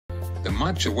The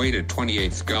much-awaited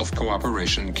 28th Gulf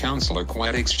Cooperation Council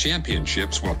Aquatics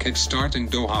Championships will kick-start in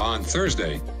Doha on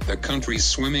Thursday, the country's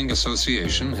swimming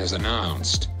association has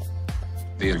announced.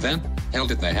 The event,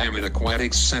 held at the Hamad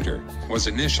Aquatics Center, was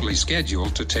initially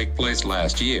scheduled to take place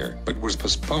last year but was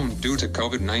postponed due to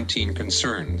COVID-19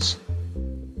 concerns.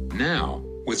 Now,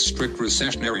 with strict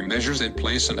recessionary measures in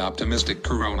place and optimistic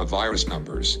coronavirus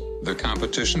numbers, the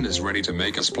competition is ready to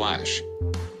make a splash.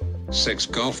 6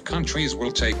 Gulf countries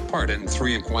will take part in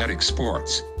 3 aquatic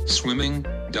sports: swimming,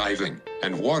 diving,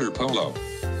 and water polo.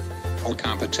 All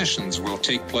competitions will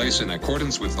take place in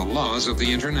accordance with the laws of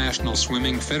the International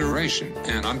Swimming Federation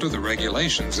and under the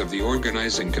regulations of the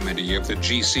organizing committee of the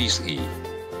GCC.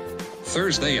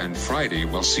 Thursday and Friday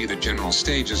will see the general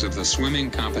stages of the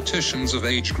swimming competitions of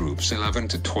age groups 11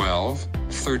 to 12,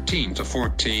 13 to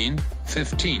 14,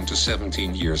 15 to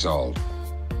 17 years old.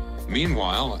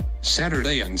 Meanwhile,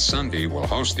 Saturday and Sunday will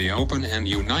host the Open and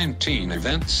U19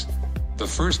 events. The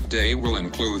first day will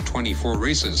include 24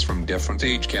 races from different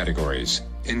age categories,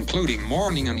 including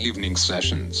morning and evening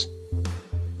sessions.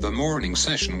 The morning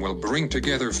session will bring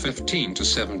together 15 to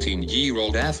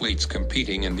 17-year-old athletes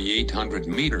competing in the 800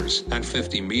 meters and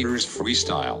 50 meters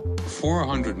freestyle,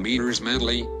 400 meters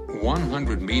medley,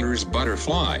 100 meters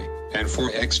butterfly, and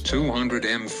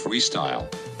 4x200m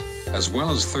freestyle, as well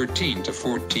as 13 to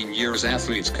 14 years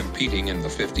athletes competing in the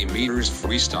 50 meters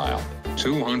freestyle,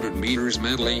 200 meters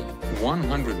medley,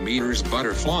 100 meters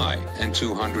butterfly, and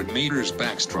 200 meters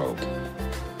backstroke.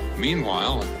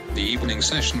 Meanwhile, the evening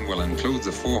session will include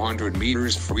the 400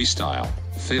 meters freestyle,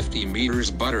 50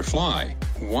 meters butterfly,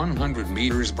 100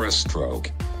 meters breaststroke,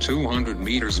 200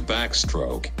 meters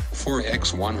backstroke,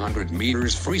 4x100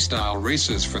 meters freestyle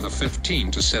races for the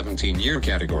 15 to 17 year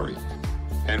category,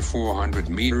 and 400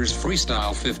 meters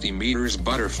freestyle, 50 meters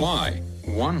butterfly,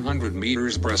 100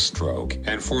 meters breaststroke,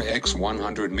 and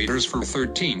 4x100 meters for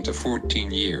 13 to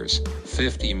 14 years,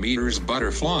 50 meters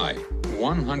butterfly,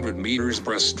 100 meters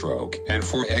breaststroke, and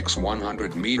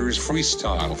 4x100 meters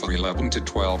freestyle for 11 to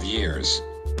 12 years.